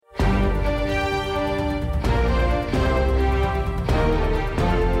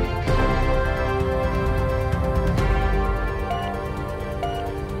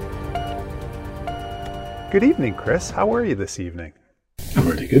Good evening, Chris. How are you this evening? I'm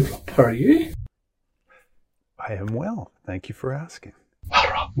really good, Rob. How are you? I am well. Thank you for asking. Well,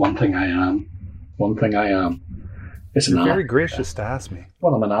 Rob, one thing I am. It's You're very gracious to ask me.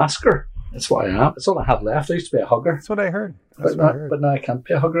 Well, I'm an asker. That's what I am. It's all I had left. I used to be a hugger. That's what I heard. But now I can't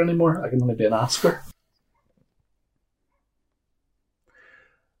be a hugger anymore. I can only be an asker.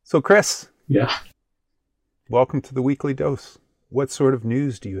 So, Chris. Yeah. Welcome to the Weekly Dose. What sort of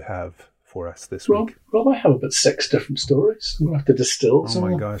news do you have for us this week? Rob, I have about 6 different stories. I'm going to have to distill some. Oh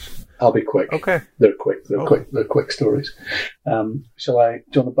my gosh. I'll be quick. Okay. They're quick. They're quick stories. Do you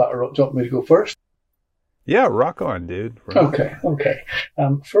want me to go first? Yeah, rock on, dude. Rock. Okay.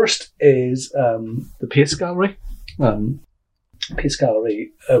 First is the Pace Gallery. Pace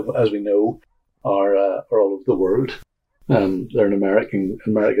Gallery, as we know, are all over the world. They're an American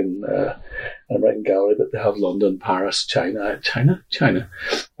gallery, but they have London, Paris, China.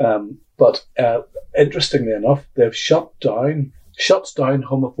 But interestingly enough, they've shut down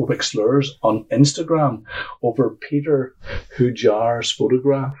homophobic slurs on Instagram over Peter Hujar's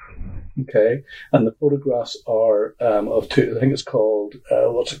photograph. Okay, and the photographs are of two. I think it's called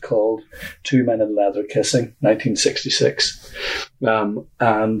Two Men in Leather Kissing, 1966,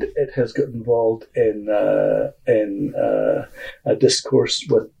 and it has got involved in a discourse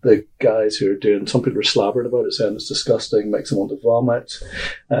with the guys who are doing. Some people are slabbering about it, saying it's disgusting, makes them want to vomit,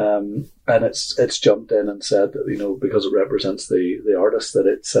 and it's jumped in and said that because it represents the artist that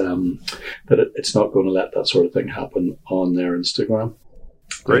it's not going to let that sort of thing happen on their Instagram.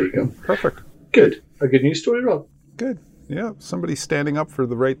 Great. There you go. Perfect. Good. A good news story, Rob. Good. Yeah. Somebody standing up for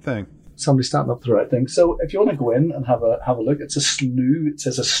the right thing. Somebody standing up for the right thing. So if you want to go in and have a look, it's a slew. It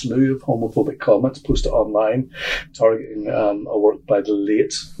says a slew of homophobic comments posted online, targeting a work by the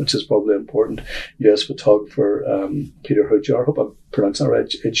late, which is probably important, US photographer Peter Hujar. I hope I'm pronouncing it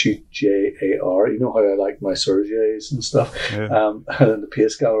right. Hujar. You know how I like my Sergei's and stuff. Yeah. And the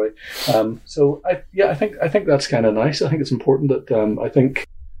Pace Gallery. So I think that's kind of nice. I think it's important that I think.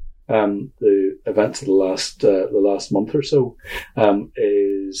 The events of the last month or so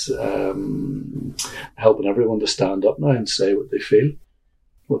is helping everyone to stand up now and say what they feel,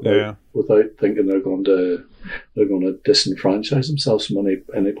 without thinking they're going to disenfranchise themselves from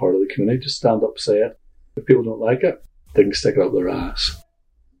any part of the community. Just stand up, say it. If people don't like it, they can stick it up their ass.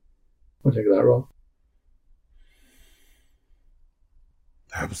 What do you think of that, Rob?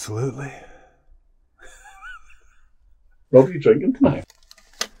 Absolutely. Rob, are you drinking tonight?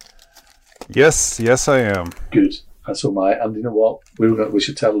 Yes, I am. Good. And so am I. And you know what? We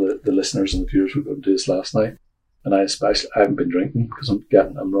should tell the listeners and the viewers we were going to do this last night. And I haven't been drinking because I'm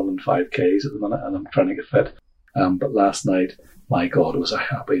running 5Ks at the minute and I'm trying to get fit. But last night, my God, was I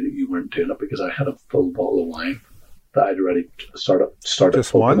happy that you weren't doing it because I had a full bottle of wine that I'd already started just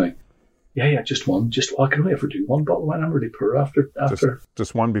opening. One? Yeah, just one. I can only ever do one bottle of wine. I'm really poor after.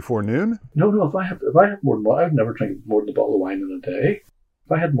 Just one before noon? No. If I have more than one, I would never drink more than a bottle of wine in a day.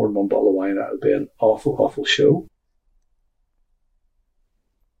 If I had more than one bottle of wine, that would be an awful, awful show.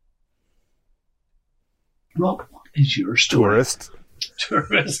 Rob, what is your story?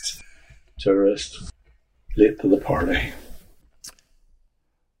 Tourist. Late to the party.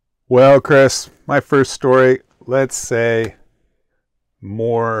 Well, Chris, my first story, let's say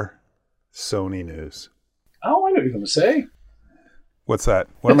more Sony news. Oh, I know what you're going to say. What's that?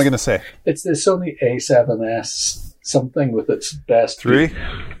 What am I going to say? It's the Sony A7S something with its best 3.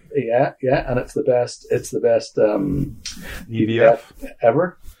 Yeah, and it's the best EVF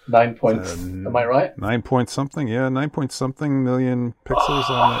ever. 9 point. Am I right? 9 point something. Yeah, 9 point something million pixels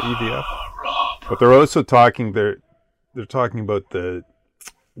on the EVF. Rob. But they're also talking. They're talking about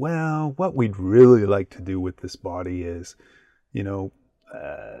what we'd really like to do with this body is,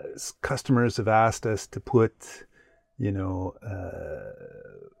 customers have asked us to put,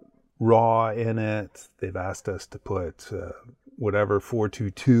 RAW in it. They've asked us to put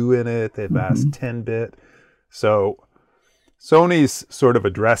 422 in it. They've asked 10-bit. So Sony's sort of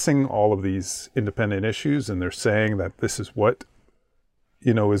addressing all of these independent issues, and they're saying that this is what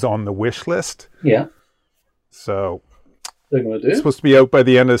is on the wish list. Yeah. So they're going to do. It's supposed to be out by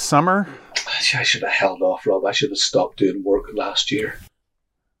the end of summer. I should have held off, Rob. I should have stopped doing work last year.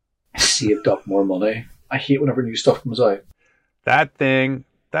 Saved up more money. I hate whenever new stuff comes out. That thing,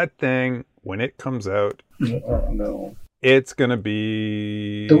 when it comes out, no. It's going to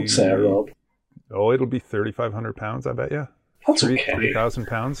be... Don't say it, Rob. Oh, it'll be 3,500 pounds, I bet you. That's okay. 3,000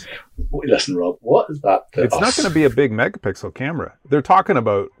 pounds. Listen, Rob, what is that? It's not going to be a big megapixel camera. They're talking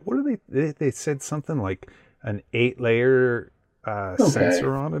about, what are they said something like an 8-layer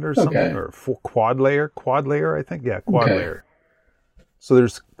sensor on it or something, or quad layer, I think. Yeah, quad layer. So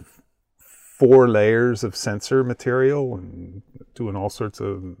there's 4 layers of sensor material and doing all sorts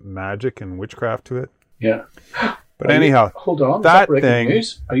of magic and witchcraft to it. Yeah. But anyhow, hold on. that breaking thing.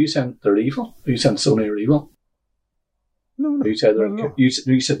 News? Are you saying they're evil? Are you saying Sony are evil? No. You said no. you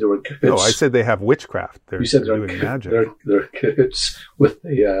said they were cahoots. No, I said they have witchcraft. You said they're doing magic. They're cahoots with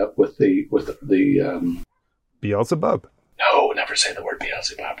the Beelzebub. No, never say the word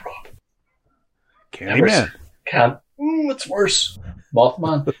Beelzebub, Rob. Candyman. Can't. It's worse.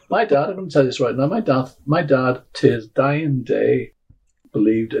 Mothman. My dad. I'm going to tell you this right now. My dad, to his dying day,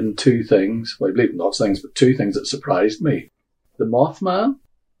 believed in 2 things. Well, he believed in lots of things, but 2 things that surprised me: the Mothman,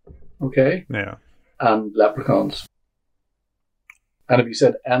 okay, Yeah. and leprechauns. And if you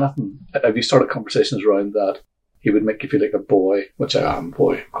said anything, if you started conversations around that, he would make you feel like a boy, which I am a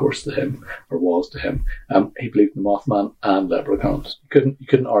boy, of course, to him, or was to him. He believed in the Mothman and leprechauns. You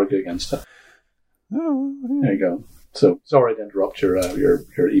couldn't argue against it. Oh, yeah. There you go. So sorry to interrupt your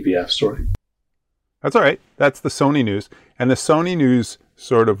EBF story. That's all right. That's the Sony news. And the Sony news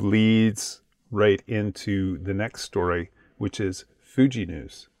sort of leads right into the next story, which is Fuji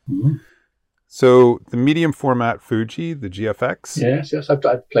news. Mm-hmm. So the medium format Fuji, the GFX. Yes, I've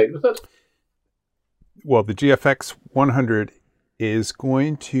played with it. Well, the GFX 100 is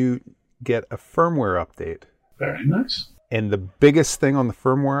going to get a firmware update. Very nice. And the biggest thing on the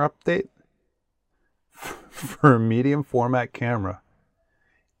firmware update, for a medium format camera,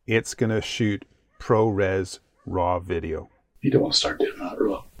 it's going to shoot ProRes RAW video. You don't want to start doing that,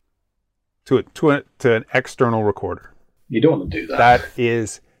 Rob. To an external recorder. You don't want to do that. That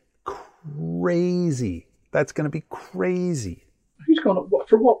is crazy. That's going to be crazy. Who's going to,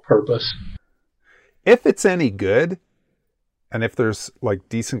 for what purpose? If it's any good, and if there's like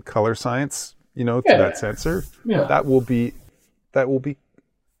decent color science, to that sensor, that will be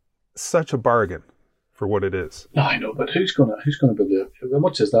such a bargain for what it is. No, I know, but who's gonna be able to? How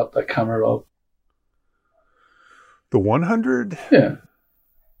much is that camera of? The 100? Yeah.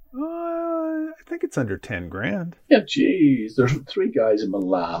 I think it's under 10 grand. Yeah, geez. There's 3 guys in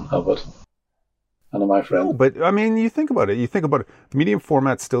Milan have it. And my friend. No, but I mean, you think about it. The medium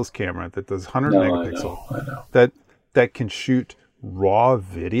format stills camera that does 100 megapixel. I know. That can shoot raw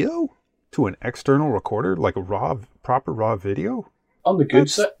video to an external recorder, like a proper raw video. On the good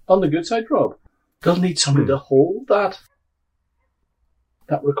side, Rob, they'll need somebody to hold that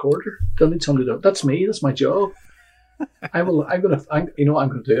recorder. They'll need somebody to. That's me. That's my job. I'm going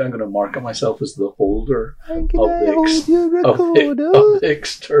to market myself as the holder of the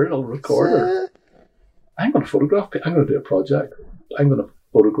external recorder. I'm going to photograph. I'm going to do a project. I'm going to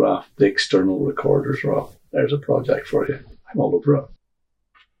photograph the external recorders, Rob. There's a project for you. I'm all over it.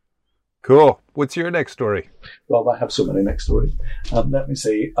 Cool. What's your next story? Rob, I have so many next stories. Let me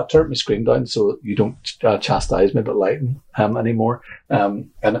see. I've turned my screen down so you don't chastise me about lighting anymore.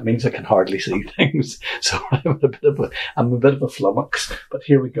 And it means I can hardly see things. So I'm a bit of a flummox. But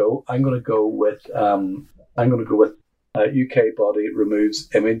here we go. I'm going to go with UK body removes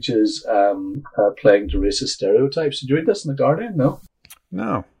images playing to racist stereotypes. Did you read this in The Guardian? No?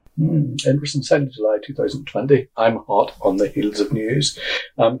 No. Interesting. 2nd July 2020. I'm hot on the heels of news.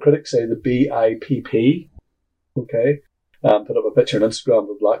 Critics say the BIPP, put up a picture on Instagram of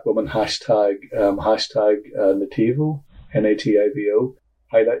a black woman, hashtag Nativo, Nativo,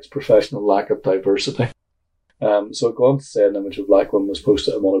 highlights professional lack of diversity. So it goes on to say an image of a black woman was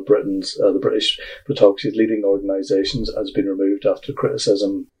posted on one of Britain's, the British photography's leading organisations, has been removed after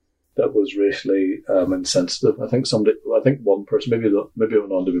criticism that was racially insensitive. I think one person, maybe it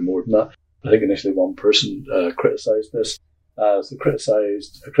went on to be more than that. I think initially one person criticised this. A critic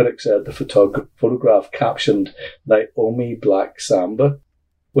said the photograph captioned Naomi Black Samba,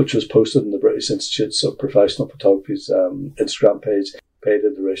 which was posted on the British Institute of Professional Photography's Instagram page,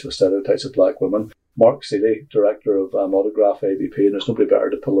 painted the racial stereotypes of black women. Mark Seeley, director of Autograph ABP, and there's nobody better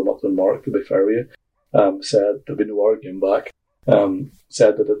to pull them up than Mark, to be fair with you, said there'll be no arguing back.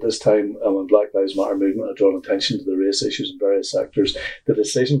 Said that at this time, when Black Lives Matter movement had drawn attention to the race issues in various sectors, the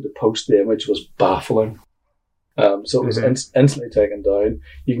decision to post the image was baffling. So it was instantly taken down.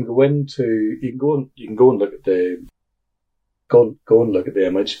 You can go and look at the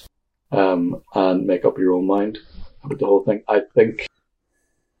image, and make up your own mind about the whole thing. I think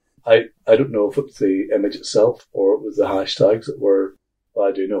I don't know if it was the image itself or it was the hashtags that were. Well,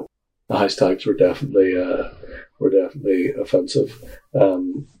 I do know the hashtags were definitely offensive.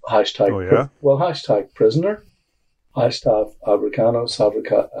 Hashtag hashtag prisoner, hashtag Africanos,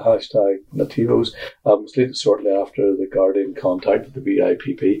 hashtag Nativos was deleted shortly after the Guardian contacted the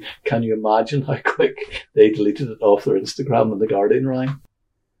BIPP. Can you imagine how quick they deleted it off their Instagram when the Guardian rang?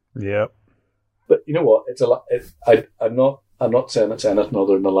 Yep. But you know what? It's a lot. I'm not saying it's anything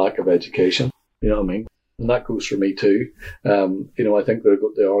other than a lack of education. You know what I mean? And that goes for me too. I think there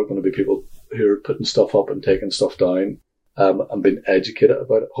are going to be people who are putting stuff up and taking stuff down, and being educated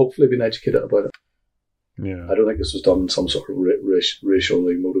about it. Hopefully, being educated about it. Yeah. I don't think this was done in some sort of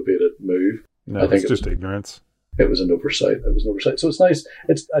racially motivated move. No, I think it's just ignorance. It was an oversight. So it's nice.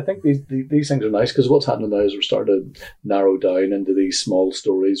 I think these things are nice because what's happening now is we're starting to narrow down into these small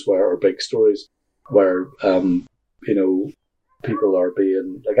stories or big stories where people are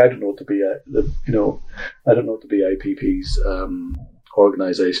being like, I don't know what the BIPP's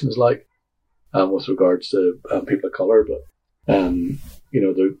organisation is like with regards to people of colour, but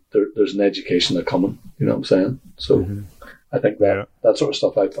there's an education that's coming. You know what I'm saying? So I think that sort of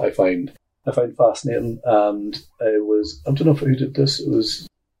stuff I find fascinating. And it was, I don't know who did this. It was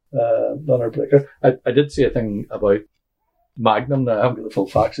Leonard Blicker. I did see a thing about Magnum. Now I haven't got the full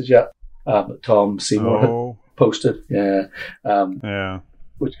facts yet. That Tom Seymour had posted. Yeah.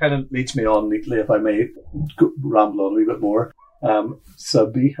 Which kind of leads me on neatly, if I may ramble on a wee bit more.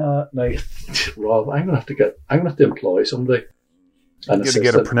 Sabiha. Now, Rob, I'm gonna have to employ somebody. And you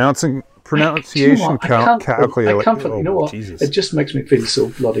get a pronunciation calculator. I can't. You know what? Jesus. It just makes me feel so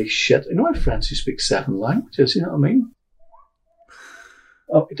bloody shit. You know, I have friends who speak 7 languages. You know what I mean?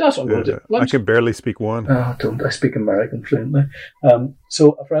 Oh, it does. I can barely speak one. Oh, don't. I speak American fluently.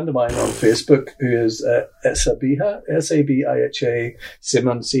 So a friend of mine on Facebook who is Sabiha, Sabiha,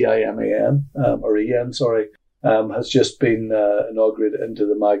 Siman, Ciman, or En, sorry, has just been inaugurated into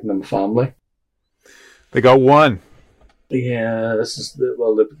the Magnum family. They got one. Yeah, this is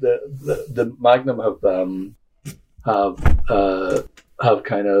the Magnum have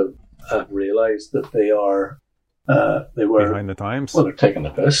kind of realised that they were behind the times. Well, they're taking the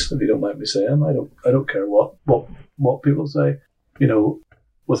piss, if you don't mind me saying. I don't care what people say. You know,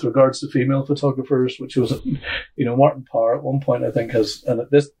 with regards to female photographers, which was, Martin Parr at one point I think has, and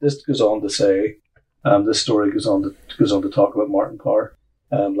this goes on to say, this story goes on to talk about Martin Parr.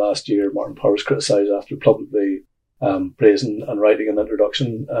 Last year, Martin Parr was criticised after publicly praising and writing an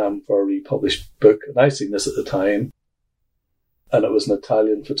introduction for a republished book. And I seen this at the time, and it was an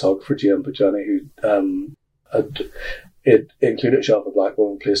Italian photographer, Gian Pagani, who it included a shot of a black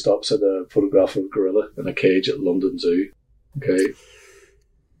woman placed opposite a photograph of a gorilla in a cage at London Zoo. Okay,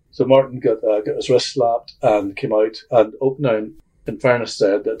 so Martin got his wrist slapped and came out and now, in fairness,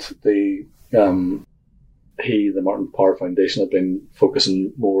 said that the Martin Parr Foundation had been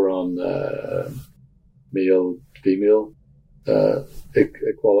focusing more on male-female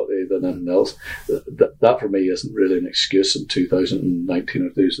equality than anything else. That for me isn't really an excuse in 2019 or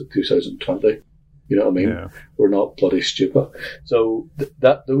 2020. You know what I mean? Yeah. We're not bloody stupid. So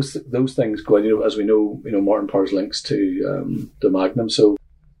those things go on. As we know, Martin Parr's links to the Magnum. So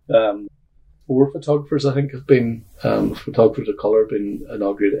 4 photographers, I think, have been photographers of colour, been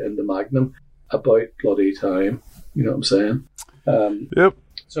inaugurated in the Magnum. About bloody time. You know what I'm saying? Yep.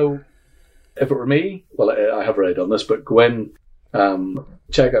 So if it were me, well, I have already done this, but go in,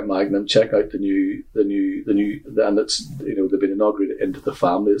 check out Magnum, check out the new, and it's, they've been inaugurated into the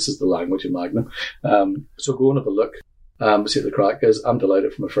family. This is the language of Magnum. So go and have a look, see what the crack is. I'm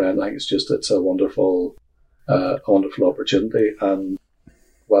delighted for my friend. I think it's a wonderful opportunity and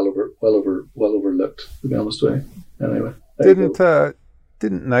well overlooked, to be honest with you. Anyway,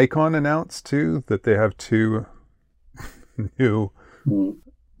 didn't Nikon announce too that they have 2 new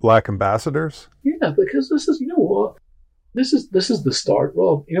black ambassadors? Yeah, because this is, this is the start,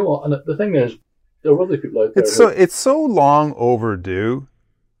 Rob. You know what? And the thing is, there are other people out there. It's so long overdue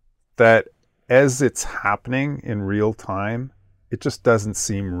that as it's happening in real time, it just doesn't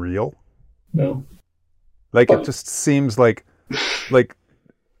seem real. No, it just seems like,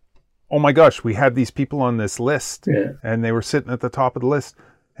 oh my gosh, we had these people on this list, and they were sitting at the top of the list,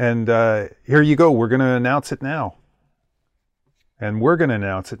 and here you go, we're going to announce it now. And we're going to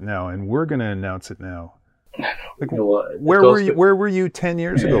announce it now, and we're going to announce it now. Like, you know what? Where were you 10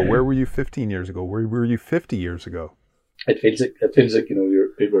 years ago? Where were you 15 years ago? Where were you 50 years ago? It feels like your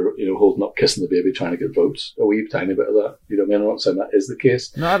people are holding up, kissing the baby, trying to get votes. A wee tiny bit of that. You know what I mean? I'm not saying that is the case,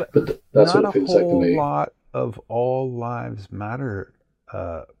 but that's what it feels like to me. Not a whole lot of All Lives Matter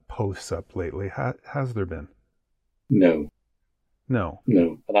posts up lately. Has there been? No.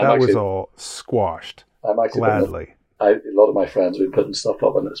 And that was all squashed. Gladly. A lot of my friends have been putting stuff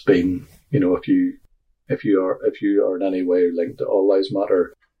up, and it's been, if you are in any way linked to All Lives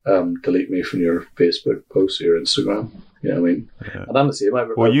Matter, delete me from your Facebook posts or your Instagram. You know what I mean? Yeah. And I'm the same.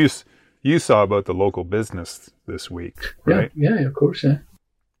 Well, you saw about the local business this week, right? Yeah, of course, yeah.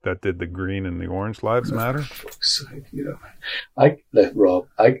 that did the green and the orange lives matter. Fuck's sake, you know, Rob,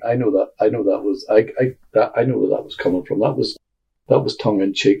 I know that was where that was coming from. That was tongue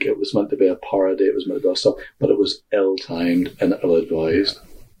in cheek. It was meant to be a parody. It was meant to be stuff, but it was ill-timed and ill-advised.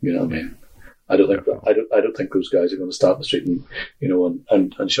 You know what I mean? I don't think those guys are going to start in the street and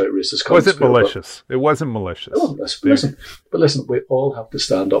and shout racist comments. Was it malicious? It wasn't malicious. It wasn't malicious. Listen, we all have to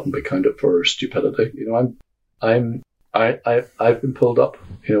stand up and be counted for our stupidity. You know, I've been pulled up,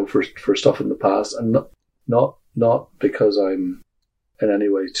 for stuff in the past, and not because I'm in any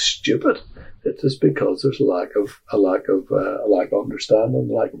way stupid. It's just because there's a lack of understanding,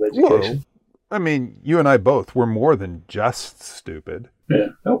 a lack of education. Well, I mean, you and I both, we're more than just stupid.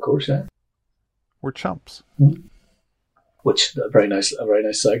 Yeah, of course, yeah. We're chumps. Mm-hmm. Which a very nice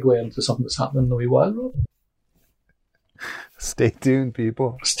segue into something that's happening in the wee while, Rob. Stay tuned,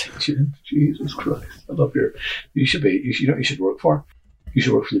 people. Stay tuned. Jesus Christ, I love you should work for. You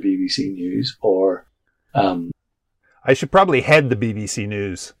should work for the BBC News or. I should probably head the BBC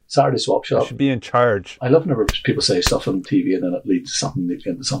News. Saturday Swap Shop. I should be in charge. I love whenever people say stuff on TV and then it leads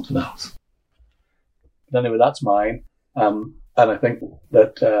into something else. But anyway, that's mine. And I think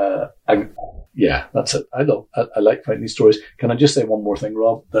that, that's it. I like finding these stories. Can I just say one more thing,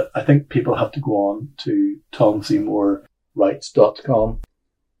 Rob? That I think people have to go on to TomSeymourWrites.com.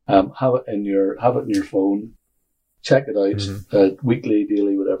 Have it in your phone. Check it out. Mm-hmm. Weekly,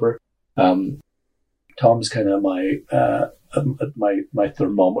 daily, whatever. Tom's kind of my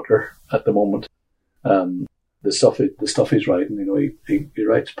thermometer at the moment. The stuff he's writing, he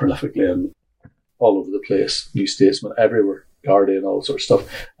writes prolifically and all over the place. New Statesman, everywhere, Guardian, all sorts of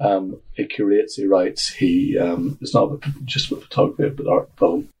stuff. He curates, he writes. He it's not just with photography, but art,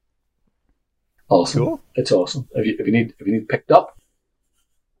 film. Awesome, cool. It's awesome. If you need picked up,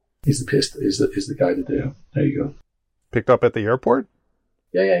 he's the guy to do. There you go. Picked up at the airport.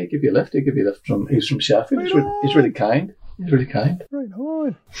 Yeah, he give you a lift. He's from Sheffield. He's really kind. Right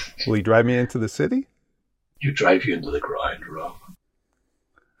on. Will he drive me into the city? You drive you into the ground, Rob.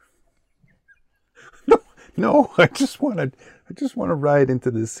 No, I just want to ride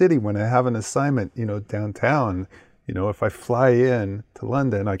into the city when I have an assignment, downtown. If I fly in to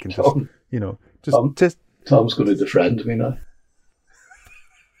London, I can Tom's going to defriend me now.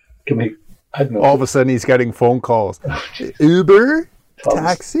 Can we? I don't know. All of a sudden, he's getting phone calls. Uber.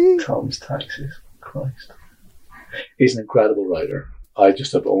 Taxi? Tom's Taxis. Christ. He's an incredible writer. I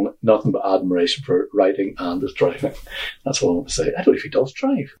just have nothing but admiration for writing and his driving. That's all I want to say. I don't know if he does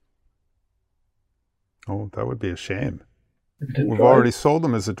drive. Oh, that would be a shame. We've already sold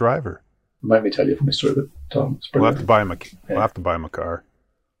him as a driver. Let me tell you from my story about Tom. We'll have to buy him a car.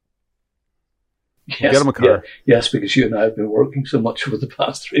 Yes, get him a car. Yes, because you and I have been working so much over the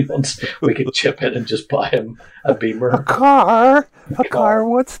past 3 months, we could chip in and just buy him a Beamer. A car?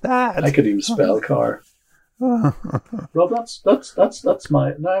 What's that? I could even spell car. Rob, that's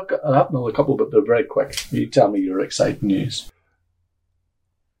my. Now I have another couple, but they're very quick. You tell me your exciting news.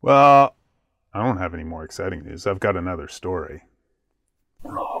 Well, I don't have any more exciting news. I've got another story.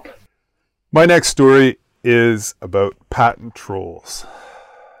 Rob. My next story is about patent trolls.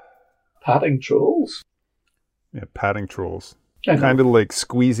 Patting trolls? Yeah, patting trolls. Kind of like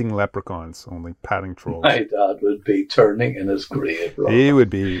squeezing leprechauns, only patting trolls. My dad would be turning in his grave, Rob. He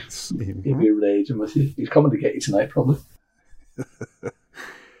would be... He'd be raging with you. He's coming to get you tonight, probably.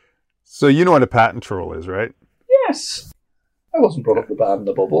 So you know what a patent troll is, right? Yes. I wasn't brought up the band in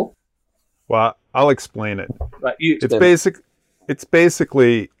the bubble. Well, I'll explain it. Right, you explain. It's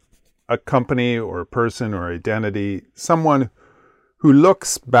basically a company or a person or identity, someone who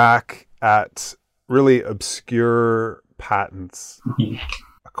looks back at really obscure patents,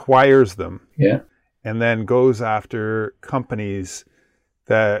 acquires them, and then goes after companies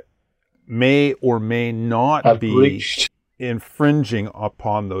that may or may not be infringing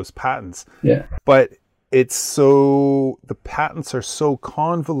upon those patents. Yeah. But the patents are so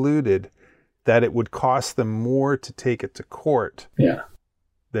convoluted that it would cost them more to take it to court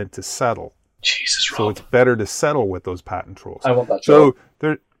than to settle. Jesus, Rob. So it's better to settle with those patent trolls. I want that. So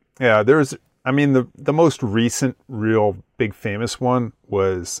there's. I mean, the most recent, real big famous one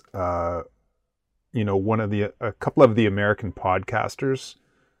was, a couple of the American podcasters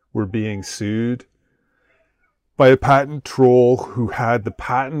were being sued by a patent troll who had the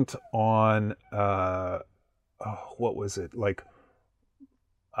patent on, what was it? Like,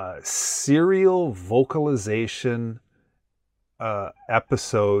 serial vocalization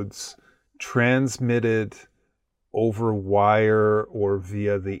episodes transmitted over wire or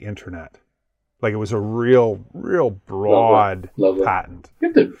via the internet. Like, it was a real broad patent.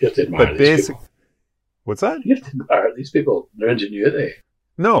 You have to admire these people. What's that? You have to admire these people, their ingenuity.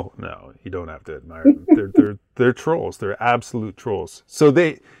 No, you don't have to admire them. They're trolls. They're absolute trolls. So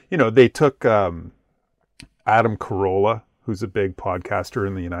they took Adam Carolla, who's a big podcaster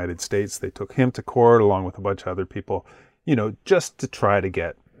in the United States. They took him to court along with a bunch of other people, just to try to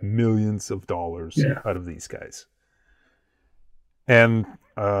get millions of dollars out of these guys. And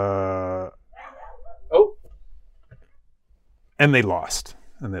and they lost.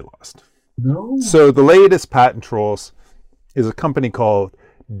 No. So the latest patent trolls is a company called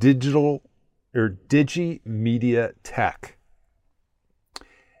Digi Media Tech.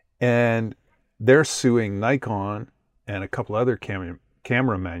 And they're suing Nikon and a couple other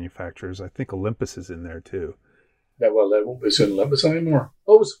camera manufacturers. I think Olympus is in there too. Yeah, well, they won't be suing Olympus anymore.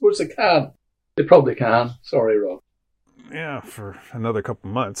 Oh, of course they can. They probably can. Sorry, Rob. Yeah, for another couple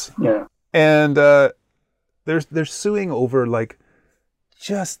months. Yeah. And they're suing over like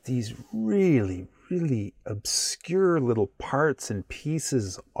just these really, really obscure little parts and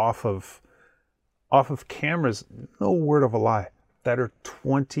pieces off of cameras, no word of a lie, that are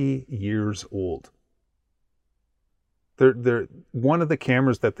 20 years old. They're one of the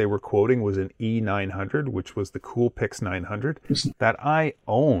cameras that they were quoting was an E900, which was the Coolpix 900 that I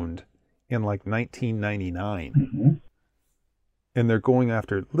owned in like 1999. Mm-hmm. And they're going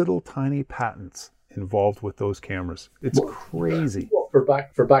after little tiny patents involved with those cameras. It's crazy. What,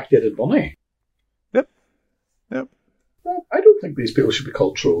 for backdated money? Yep. Well, I don't think these people should be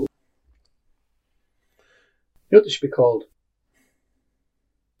called trolls. You know what they should be called?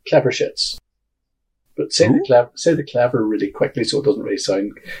 Clever shits. But say the clever really quickly so it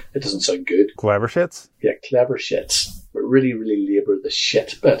doesn't sound good. Clever shits? Yeah, clever shits. But really, really labour the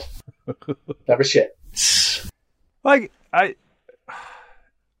shit bit. Clever shits. Like, it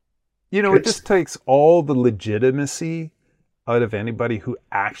just takes all the legitimacy out of anybody who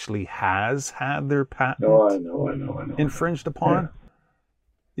actually has had their patent I know. infringed upon.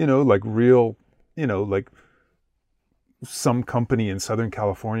 Yeah. Like real, like some company in Southern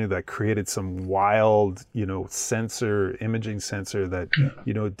California that created some wild, imaging sensor that,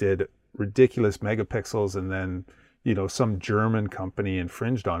 did ridiculous megapixels, and then, some German company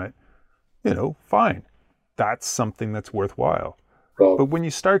infringed on it. Fine. That's something that's worthwhile. Rob. But when you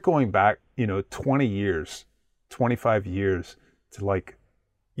start going back, 20 years, 25 years to like,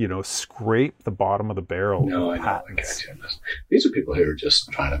 scrape the bottom of the barrel. No, I know. I get you. These are people who are just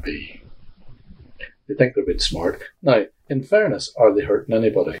trying to be. They think they're a bit smart. Now, in fairness, are they hurting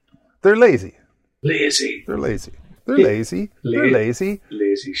anybody? They're lazy. Lazy. They're lazy. They're lazy. They're lazy.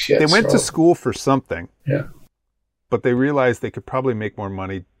 Lazy shit. They went to school for something. Yeah. But they realized they could probably make more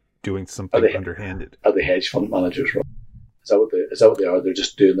money doing something underhanded. Are they hedge fund managers, Rob? Is that what they are? They're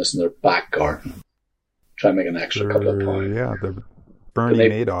just doing this in their back garden, trying to make an extra couple of pounds. Yeah, they're Bernie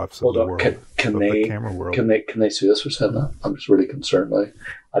Madoffs of the world. The camera world. Can they sue us for saying that? I'm just really concerned now.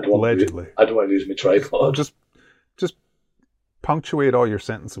 I don't want to lose my tripod. Just punctuate all your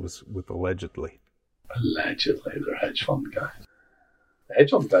sentences with allegedly. Allegedly, they're hedge fund guys.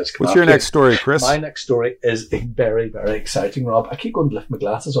 Hedge fund guys. What's your next story, Chris? My next story is very, very exciting, Rob. I keep going to lift my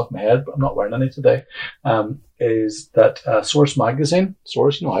glasses off my head, but I'm not wearing any today. Is that Source magazine?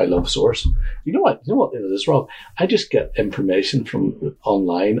 Source, I love Source. You know what it is, Rob? I just get information from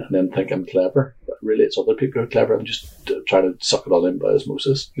online and then think I'm clever. But really, it's other people who are clever. I'm just trying to suck it all in by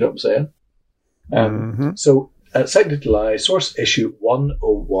osmosis. You know what I'm saying? So, 2nd of July, Source issue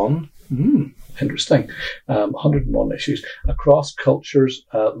 101. Interesting. 101 issues. Across Cultures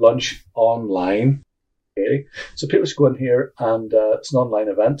Lunch Online. Okay. So people should go in here, and it's an online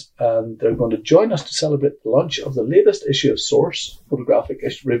event, and they're going to join us to celebrate the launch of the latest issue of Source Photographic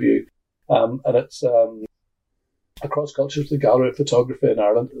Review. And it's Across Cultures, the Gallery of Photography in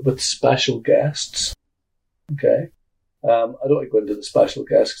Ireland, with special guests. Okay. I don't want to go into the special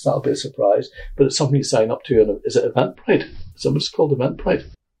guests because that'll be a surprise, but it's something you sign up to. Is it Eventbrite? Is that what it's called, Eventbrite?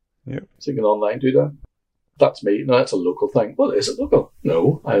 Yeah. So you can online do that. That's me. No, that's a local thing. Well, is it local?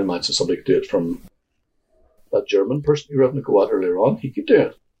 No. I imagine somebody could do it from that German person you were having to go out earlier on. He could do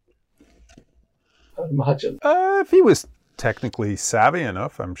it. I imagine. If he was technically savvy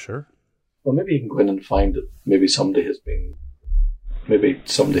enough, I'm sure. Well, maybe you can go in and find that maybe somebody has been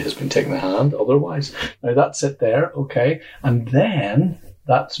taking a hand otherwise. Now that's it there, okay. And then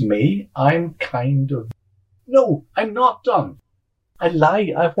that's me. I'm not done. I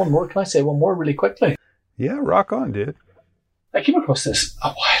lie. I have one more. Can I say one more really quickly? Yeah, rock on, dude. I came across this a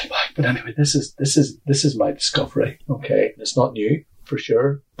while back, but anyway, this is my discovery. Okay, it's not new for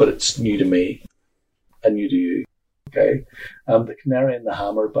sure, but it's new to me and new to you. Okay, The Canary and the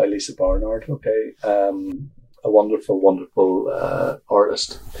Hammer by Lisa Barnard. Okay, wonderful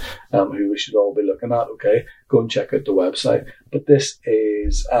artist who we should all be looking at. Okay, go and check out the website. But this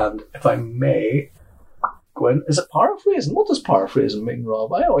is, and if I may, Gwen, is it paraphrasing? What does paraphrasing mean,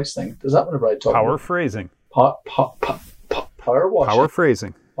 Rob? I always think, does that whenever I talk Power phrasing. power washing? Power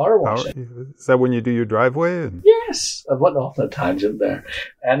phrasing. Power washing. Is that when you do your driveway? Yes, I've went off on a tangent there.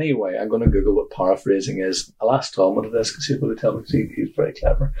 Anyway, I'm going to Google what paraphrasing is. I'll ask Tom what it is because he's going to tell me because he's very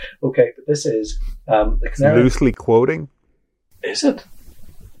clever. Okay, but this is the Canary. Loosely quoting. Is it?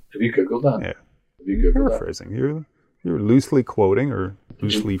 Have you Googled that? Yeah. Have you Googled Paraphrasing. You're loosely quoting or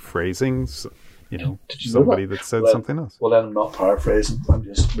loosely phrasing. You know, somebody that said something else. Well, then I'm not paraphrasing. I'm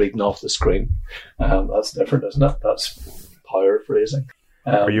just reading off the screen. That's different, isn't it? That's paraphrasing.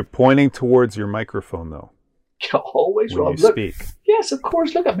 Are you pointing towards your microphone though? Always, when Rob. you Look, speak. yes, of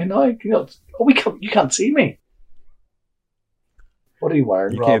course. Look at me now. You can't see me. What are you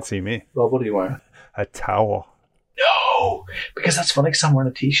wearing, You Rob? can't see me. Rob, what are you wearing? A towel. No, because that's funny. Because I'm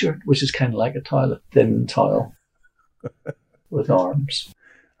wearing a t-shirt, which is kind of like a towel, a thin towel with arms.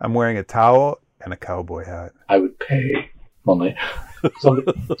 I'm wearing a towel and a cowboy hat. I would pay money.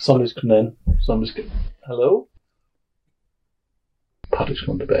 Somebody's coming in. Hello? Patrick's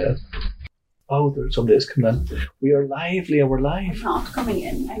going to bed. Oh, somebody is coming in. We are live, Leah. We're live. I'm not coming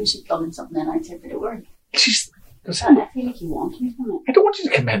in. I was just plugging something in outside the door. I feel like you want me to come in. I don't want you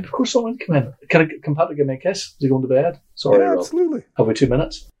to come in. Of course I want to come in. Can Patrick give me a kiss? Is he going to bed? Sorry, Yeah, Rob. absolutely. Have we 2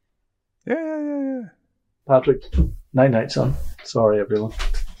 minutes? Yeah. Patrick, night, son. Sorry, everyone.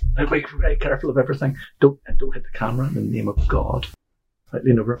 Be very careful of everything. Don't hit the camera in the name of God. Right,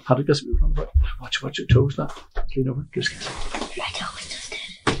 lean over. Patrick, guess what we're talking about. Watch your toes now. Lean over. Just kiss. I always just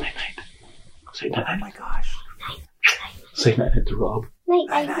did. Night. Say night. Oh my gosh. Say night to Rob.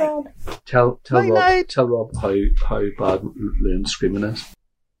 Night, Rob. Tell Night. Rob how bad Loon's screaming is.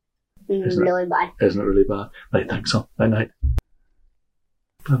 Really bad. Isn't it really bad? Right, thanks, son. Night.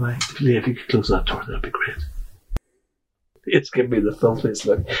 Bye. Leah, if you could close that door, that'd be great. It's giving me the filthiest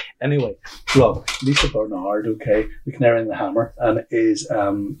look. Anyway, Rob, Lisa Bernard, okay, the Canary in the Hammer, and is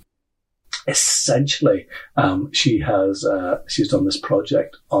essentially she's done this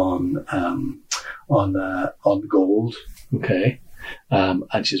project on gold, okay.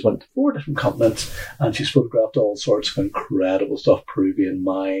 And she's went to 4 different continents and she's photographed all sorts of incredible stuff, Peruvian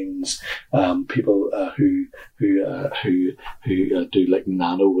mines, people who do like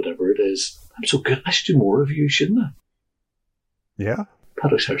nano, whatever it is. I'm so good. I should do more reviews, shouldn't I? Yeah.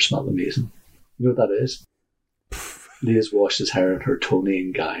 Patrick's hair smells amazing. You know what that is? Leah's washed his hair in her Tony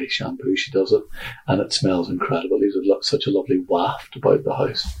and Guy shampoo. She does it, and it smells incredible. Leaves such a lovely waft about the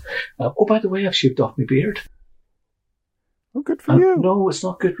house. Oh, by the way, I've shaved off my beard. Oh, good for you. No, it's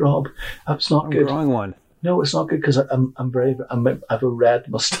not good, Rob. It's not good. Wrong one. No, it's not good because I have a red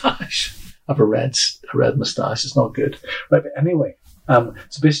moustache. I have a red moustache. It's not good. Right, but anyway.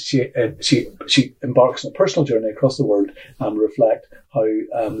 So basically, she embarks on a personal journey across the world and reflect how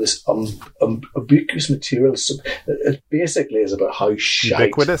this ubiquitous material. It basically is about how shite.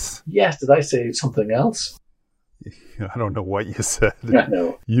 Ubiquitous? Yes. Did I say something else? I don't know what you said. I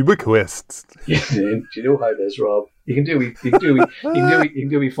know. Ubiquitous. Do you know how it is, Rob? You can do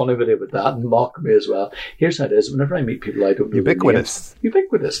a funny video with that and mock me as well. Here's how it is. Whenever I meet people, I don't know their names.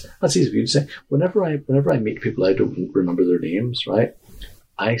 Ubiquitous. That's easy for you to say. Whenever I meet people, I don't remember their names. Right?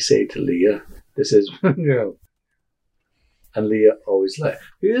 I say to Leah, "This is," and Leah always like,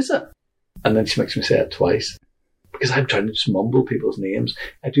 "Who is it?" And then she makes me say it twice because I'm trying to just mumble people's names.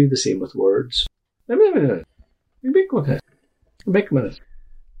 I do the same with words. Ubiquitous. Ubiquitous. Do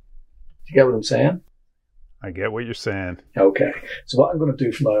you get what I'm saying? I get what you're saying. Okay. So what I'm going to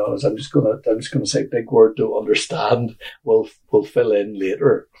do from now on is I'm just going to say big word, don't understand. We'll fill in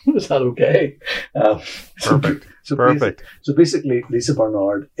later. Is that okay? Perfect. Perfect. So basically, Lisa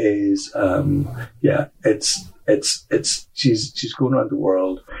Bernard is she's going around the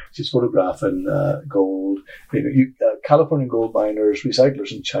world. She's photographing gold. Californian gold miners,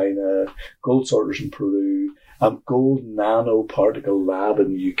 recyclers in China, gold sorters in Peru. Gold nanoparticle lab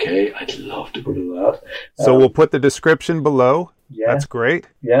in the UK. I'd love to go to that. So we'll put the description below. Yeah. That's great.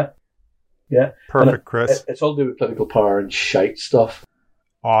 Yeah. Perfect, Chris. It's all to do with political power and shite stuff.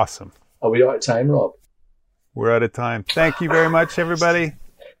 Awesome. Are we out of time, Rob? We're out of time. Thank you very much, everybody.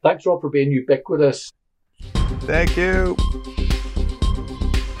 Thanks, Rob, for being ubiquitous. Thank you.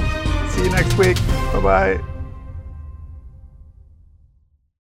 See you next week. Bye-bye.